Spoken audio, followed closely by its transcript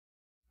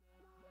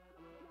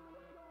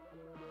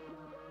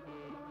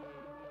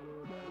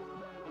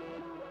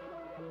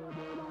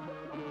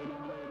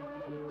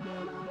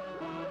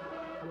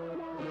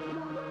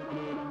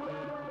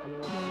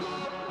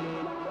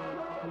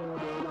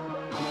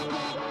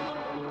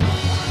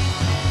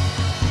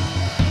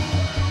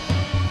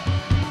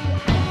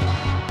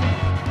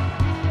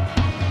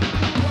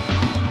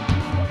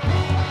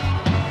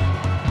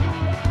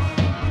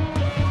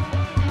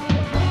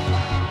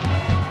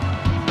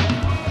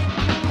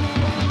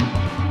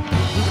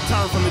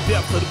from the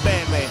depths of the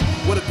Batman,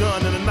 with a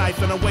gun and a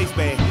knife and a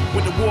waistband.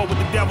 Went to war with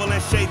the devil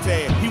and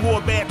Shaitan. He wore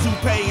a bad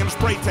toupee and a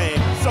spray tan.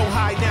 So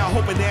high now,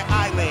 hoping that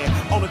I land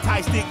on a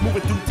Thai stick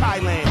moving through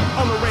Thailand.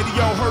 On the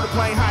radio, heard a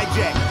plane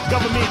hijack.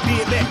 Government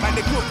being back like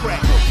they cook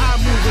crack. I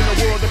move in a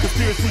world of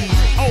conspiracies.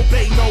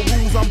 Obey no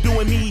rules, I'm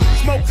doing me.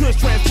 Smoke kush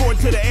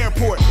transporting to the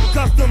airport.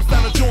 Customs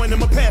found a joint in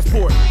my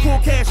passport. Full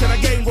cash and I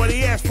gave him what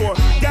he asked for.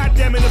 God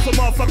damn it, it's a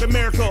motherfucking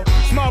miracle.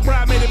 Small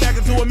bride made it back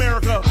into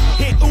America.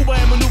 Hit Uber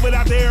and maneuvered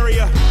out the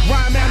area.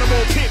 Rhyme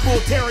animal, pit bull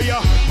terrier.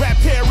 Rap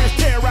terrorist,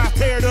 terrorized,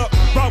 teared up.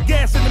 Brought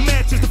gas in the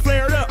matches to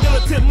flare it up.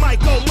 Militant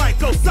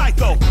Michael,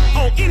 psycho.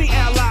 On any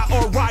ally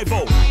or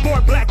rival.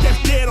 Born black,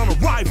 that's dead on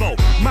arrival.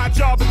 My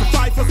job is to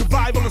fight for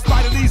survival in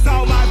spite of these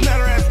all lives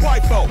matter as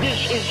white folk.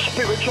 This is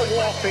spiritual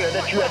warfare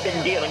that you have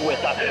been dealing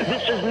with.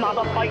 This is not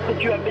a fight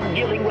that you have been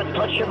dealing with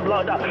flesh and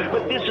blood,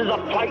 but this is a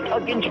fight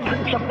against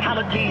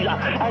principalities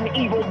and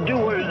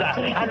evildoers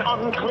and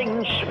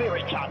unclean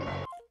spirits.